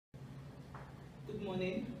Good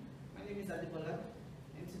morning. My name is Adibola,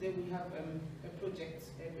 and today we have a project,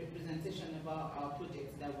 a presentation about our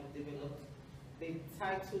project that we developed. The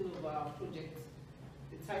title of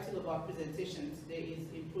our presentation today is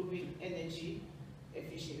Improving Energy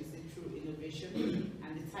Efficiency Through Innovation,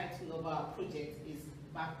 and the title of our project is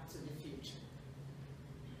Back to the Future.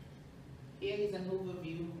 Here is an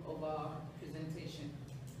overview of our presentation.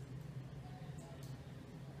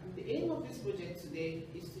 The aim of this project today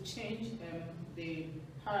is to change the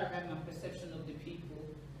paradigm and perception of the people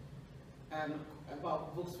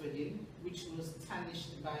about Volkswagen, which was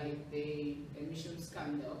tarnished by the emission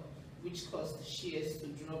scandal, which caused shares to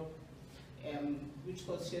drop. In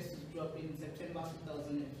September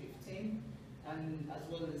 2015, and as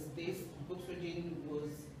well as this, Volkswagen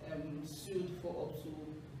was sued for up to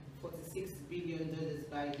 $46 billion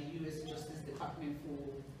by the U.S. Justice Department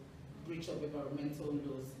for breach of environmental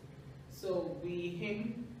laws. So we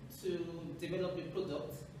aim to develop a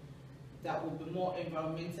product that will be more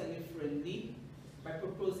environmentally friendly by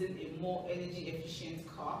proposing a more energy efficient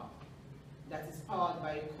car that is powered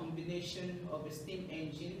by a combination of a steam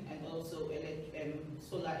engine and also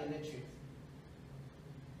solar electric.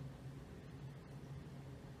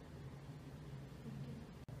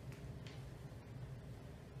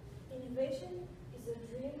 Innovation is a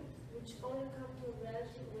dream which only comes to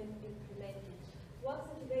reality when implemented. What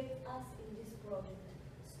motivates us in this project?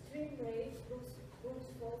 Streamray proves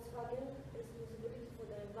Volkswagen responsibility for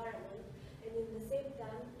the environment and in the same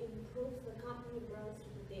time improves the company brand's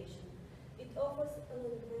reputation. It offers an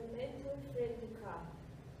environmentally friendly car.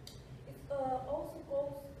 It's also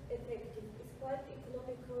cost effective. It's quite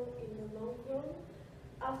economical in the long run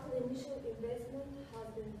after the initial investment has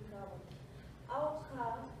been recovered. Our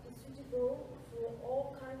car is suitable for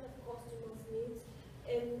all kinds of customers' needs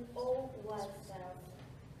and all lifestyles.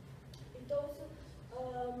 It also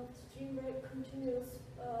Streamray continues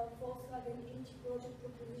Volkswagen ET project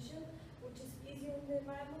proposition, which is easy on the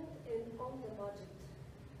environment and on the budget.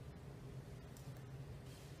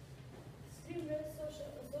 Streamray's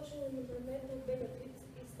social and environmental benefits,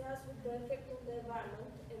 it starts with the effect on the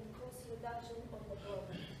environment and cost reduction of the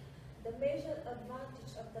product. The major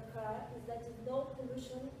advantage of the car is that there is no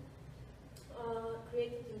pollution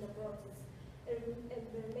created in the process.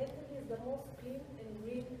 Environmentally is the most clean and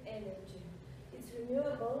green energy. It's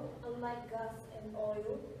renewable, unlike gas and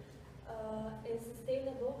oil, and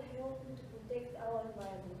sustainable, helping to protect our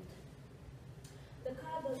environment. The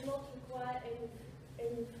car does not require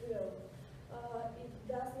any fuel. It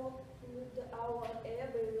does not pollute our air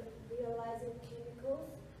by realizing chemicals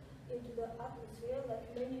into the atmosphere like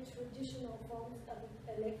many traditional forms of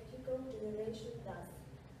electrical generation does.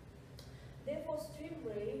 Therefore,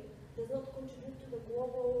 Streamray does not contribute to the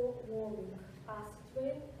global warming, acid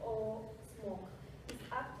rain or smoke. It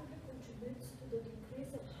actively contributes to the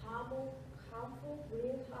decrease of harmful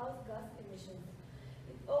greenhouse gas emissions.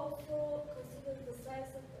 It also considers the size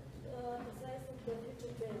of the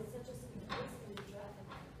future trends, such as increase in traffic.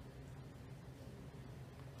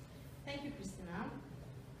 Thank you, Christina.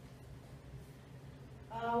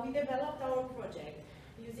 We developed our project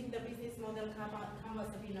using the business model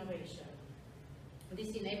canvas of innovation.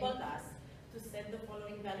 This enabled us to set the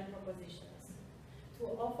following value propositions: to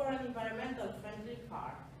offer an environmental friendly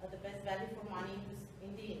car at the best value for money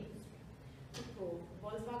in the industry, to prove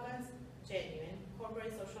Volkswagen's genuine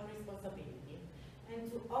corporate social responsibility, and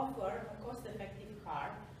to offer a cost-effective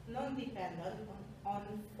car non-dependent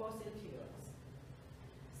on fossil fuels.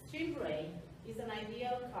 Streamray is an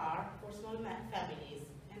ideal car for small families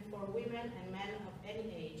and for women and men of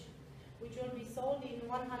any age, which will be sold in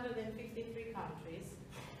 153 countries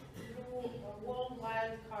through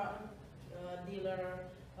worldwide car dealers.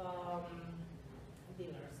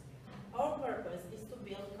 Our purpose is to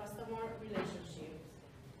build customer relationships,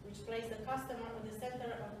 which place the customer at the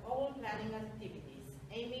center of all planning activities,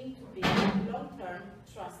 aiming to build long-term,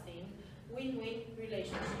 trusting, win-win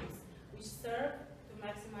relationships, which serve to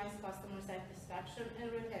maximize customer satisfaction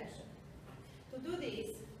and retention. To do this,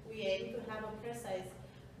 we aim to have a precise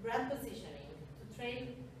brand positioning, to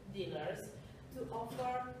train dealers, to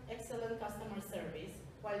offer excellent customer service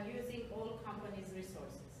while using all companies'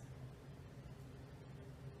 resources.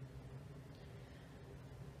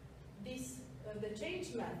 The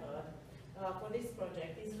change method for this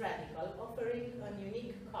project is radical, offering a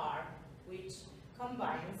unique car which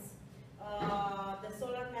combines the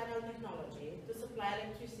solar panel technology to supply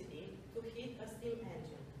electricity to heat a steam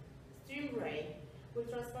engine. Streamray will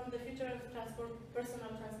transform the future of personal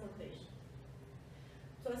transportation.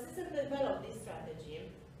 To assist and develop this strategy,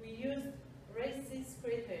 we used RACE's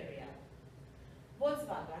criteria.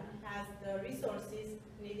 Volkswagen has the resources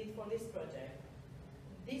needed for this project.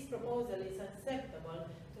 This proposal is acceptable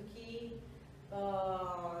to key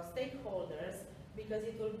stakeholders because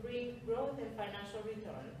it will bring growth and financial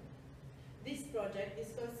return. This project is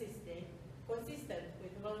consistent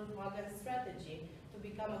with Volkswagen's strategy to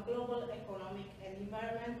become a global economic and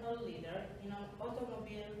environmental leader in an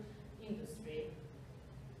automobile industry.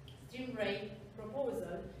 Stream rate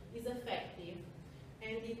proposal is effective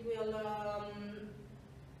and it will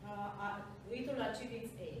achieve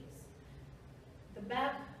its aims. The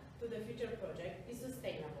Back to the Future project is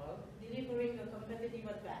sustainable, delivering a competitive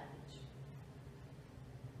advantage.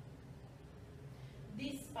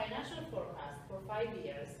 This financial forecast for 5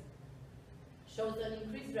 years shows an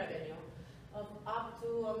increased revenue of up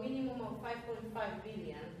to a minimum of 5.5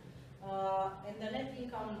 billion and a net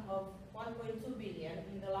income of 1.2 billion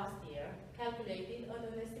in the last year, calculated at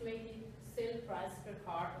an estimated sale price per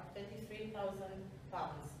car of £23,000.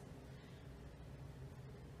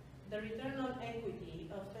 The return on equity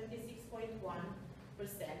of 26.1%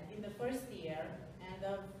 in the first year and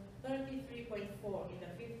of 33.4% in the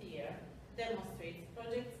fifth year demonstrates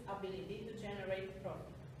project's ability to generate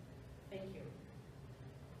profit. Thank you.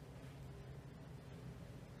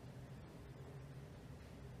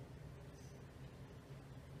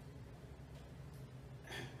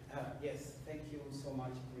 Yes, thank you so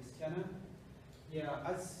much, Christiana. Yeah,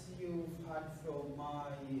 as you've heard from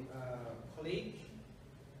my colleague,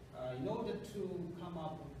 in order to come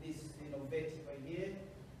up with this innovative idea,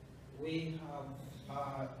 we have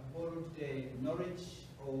borrowed the knowledge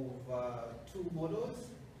of two models.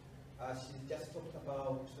 She's just talked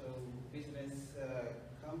about business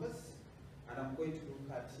canvas, and I'm going to look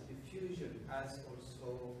at the fusion as also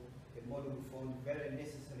a model we found very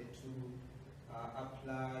necessary to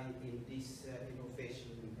apply in this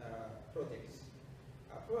innovation project.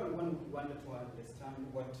 Probably one would want to understand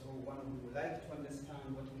what one would like to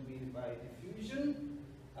understand what we mean by diffusion.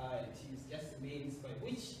 It is just the means by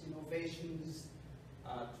which innovations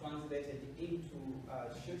are translated into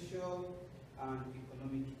social and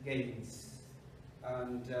economic gains.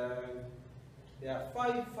 And there are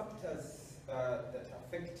 5 factors that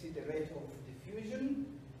affect the rate of diffusion,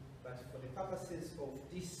 but for the purposes of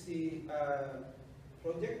this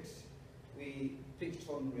project, we picked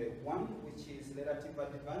on one, which is relative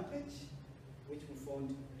advantage, which we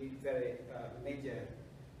found very major.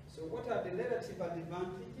 So what are the relative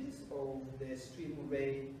advantages of the stream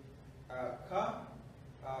array car?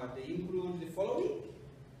 They include the following.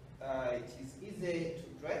 It is easy to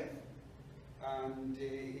drive, and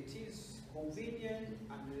it is convenient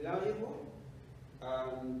and reliable,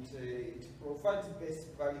 and it provides best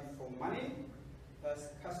value for money, plus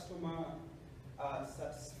customer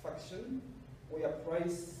satisfaction, where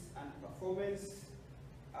price and performance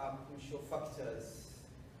are crucial factors.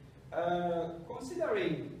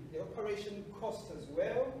 Considering the operation cost as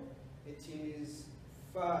well, it is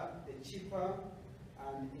far cheaper,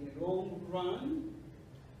 and in the long run,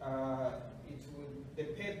 the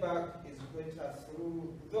payback is greater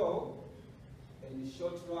through, though in the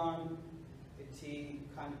short run, it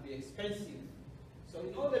can be expensive. So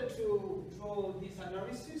in order to draw this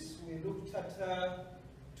analysis, we looked at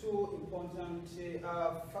 2 important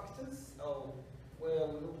factors, where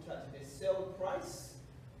we looked at the sale price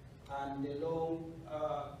and the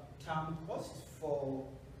long-term cost for.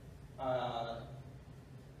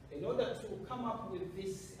 In order to come up with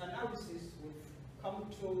this analysis, we've come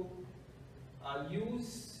to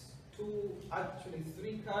use actually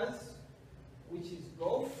 3 cars, which is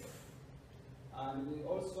Golf, and we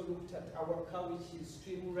also looked at our car, which is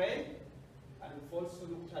Stream Ray, and we've also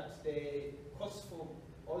looked at the cost for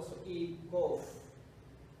also e-Golf.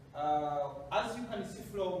 As you can see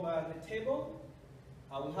from the table,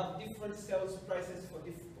 we have different sales prices for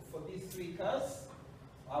these 3 cars,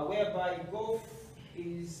 whereby Golf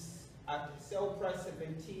is at sale price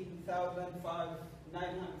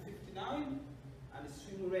 17,959, and the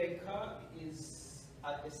Stream Ray car is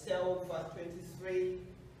at the sale for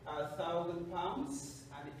 £23,000,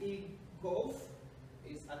 and e-Golf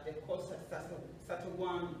is at the cost at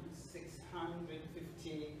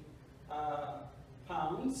 31,650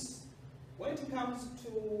 pounds. When it comes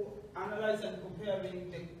to analyze and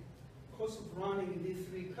comparing the cost of running these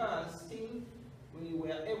 3 cars, still we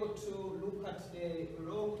were able to look at the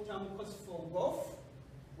long-term cost for Golf,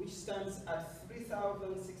 which stands at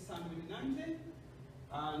 3,690,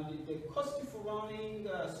 and the cost for running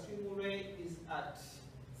Stream Array is at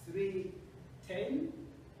 310,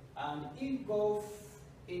 and e-Golf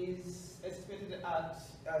is estimated at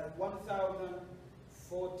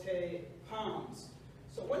 1,040 pounds.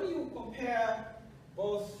 So when you compare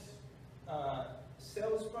both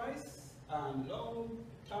sales price and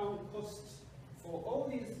long-term cost For all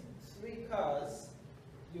these 3 cars,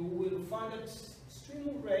 you will find that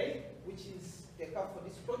Stream Ray, which is the car for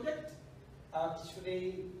this project,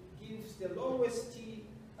 actually gives the lowest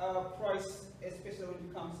price, especially when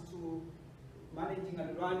it comes to managing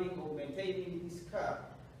and running or maintaining this car.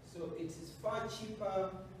 So it is far cheaper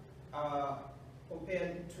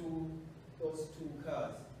compared to those 2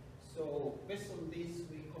 cars. So based on this,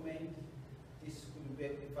 we recommend this could be a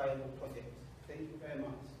viable project. Thank you very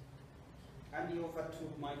much. Hand you over to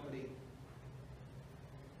my colleague.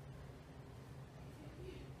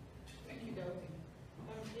 Thank you, Delphi.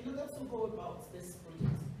 In order to go about this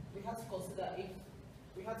project, we had to consider if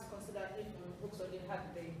Volkswagen had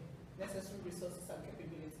the necessary resources and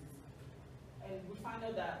capabilities. And we found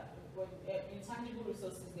out that when intangible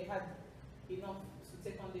resources, they had enough to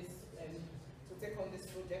take on this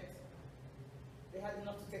project. They had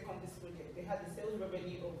enough to take on this project. They had a sales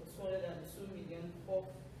revenue of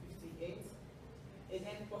 202,458,000, a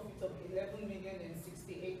net profit of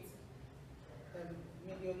 11,068,000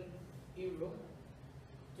 million euro.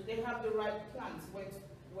 Do they have the right plans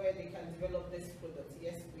where they can develop this product?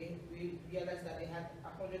 Yes, we realized that they had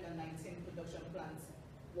 119 production plants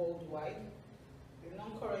worldwide. The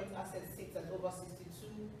non-current assets sits at over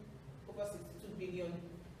 62 billion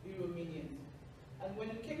euro million. And when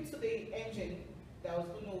it came to the engine that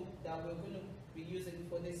we're going to be using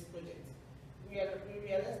for this project, we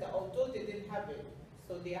realized that although they didn't have it,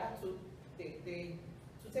 so they had to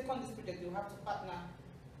to take on this project, they will have to partner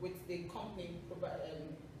with the company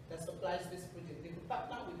that supplies this project. They could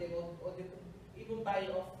partner with them, or they could even buy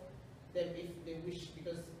it off them if they wish,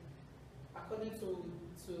 because according to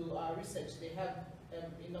our research, they have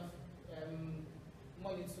enough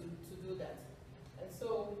money to do that. And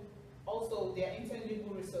so also their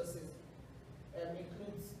intangible resources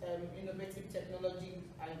includes innovative technology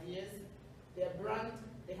ideas. Their brand,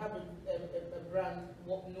 they have a brand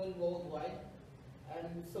known worldwide,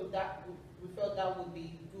 and so that we felt that would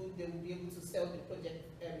be good. They would be able to sell the project,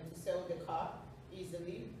 to sell the car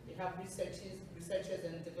easily. They have researchers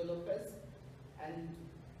and developers, and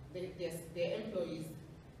their employees,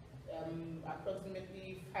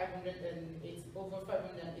 approximately over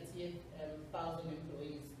 588,000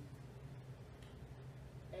 employees.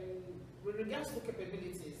 And with regards to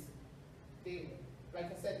capabilities, like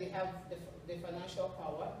I said, they have the financial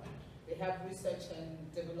power, they have research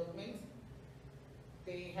and development,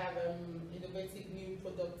 they have innovative new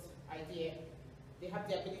product idea, they have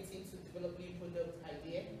the ability to develop new product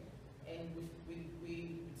idea, and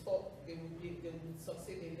we thought they would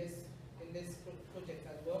succeed in this project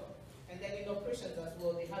as well. And then in operations as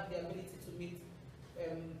well, they have the ability to meet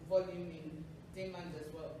volume in demand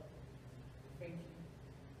as well. Thank you.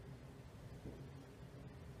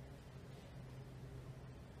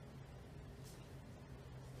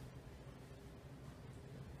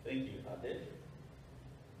 Thank you, Ade.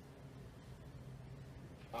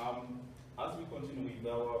 As we continue with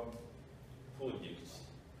our project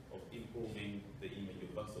of improving the image of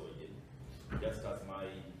Volkswagen, just as my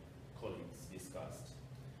colleagues discussed,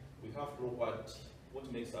 we have looked at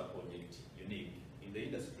what makes our project unique in the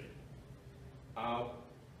industry.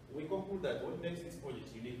 We conclude that what makes this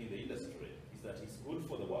project unique in the industry is that it's good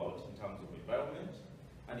for the world in terms of environment,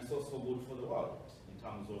 and it's also good for the world in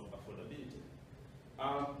terms of affordability.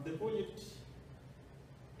 The project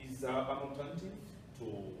is an alternative to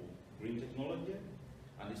green technology,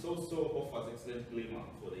 and it also offers excellent glamour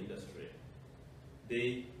for the industry.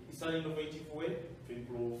 It's an innovative way to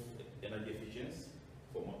improve energy efficiency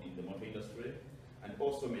in the motor industry, and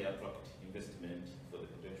also may attract investment for the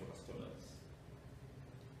potential customers.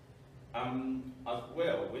 As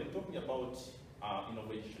well, when talking about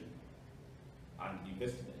innovation and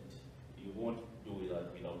investment, you won't do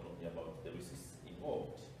that without talking about the risks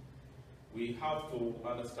involved. We have to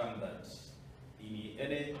understand that in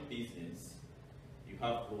any business, you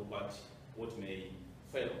have to look at what may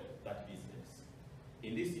fail that business.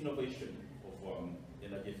 In this innovation of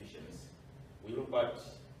energy efficiency, we look at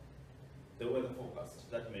the weather forecast.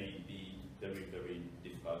 That may be very, very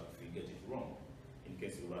difficult if we get it wrong, in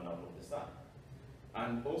case we run out of the sun.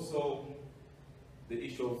 And also, the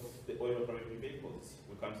issue of the oil-operated vehicles.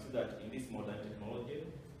 We can see that in this modern technology,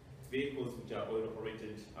 vehicles which are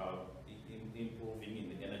oil-operated are improving in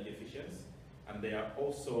the energy efficiency, and they are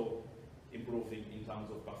also improving in terms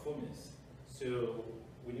of performance. So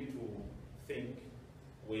we need to think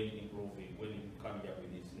when coming up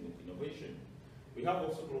with this new innovation. We have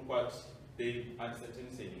also looked at the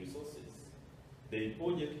uncertainty in resources. The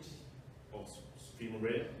project of Stream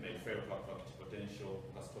Ray may fail to attract potential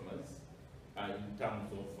customers in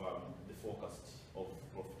terms of the forecast of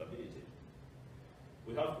profitability.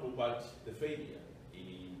 we have to look at the failure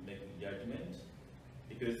in making judgment,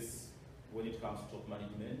 because when it comes to top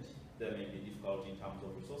management, there may be difficulty in terms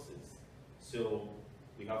of resources. So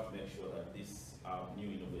we have to make sure that this new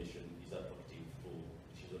innovation is attractive to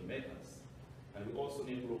decision makers. And we also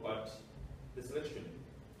need to look at the selection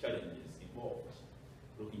challenges involved,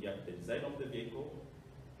 looking at the design of the vehicle,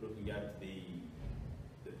 looking at the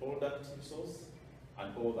product resource,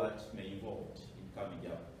 and all that may be involved in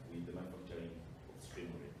coming up with the manufacturing of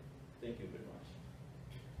streamline. Thank you very much.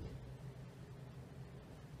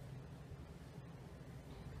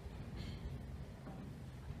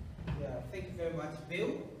 Yeah, thank you very much,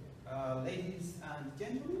 Bill. Ladies and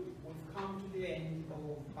gentlemen, we've come to the end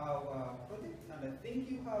of our project, and I think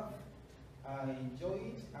you have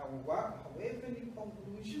enjoyed our work. However, in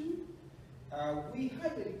conclusion, we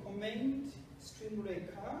highly recommend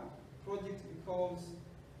Streamlay Car project because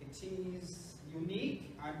it is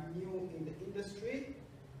unique and new in the industry,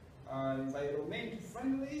 environment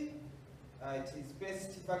friendly, it is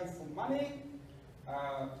best value for money,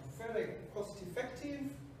 very cost effective,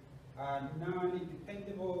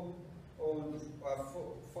 non-dependable on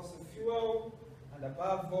fossil fuel, and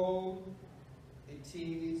above all, it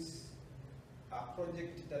is a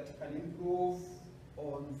project that can improve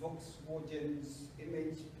on Volkswagen's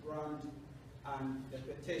image, brand, and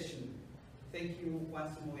reputation. Thank you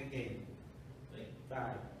once more again. Thank you.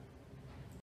 Bye.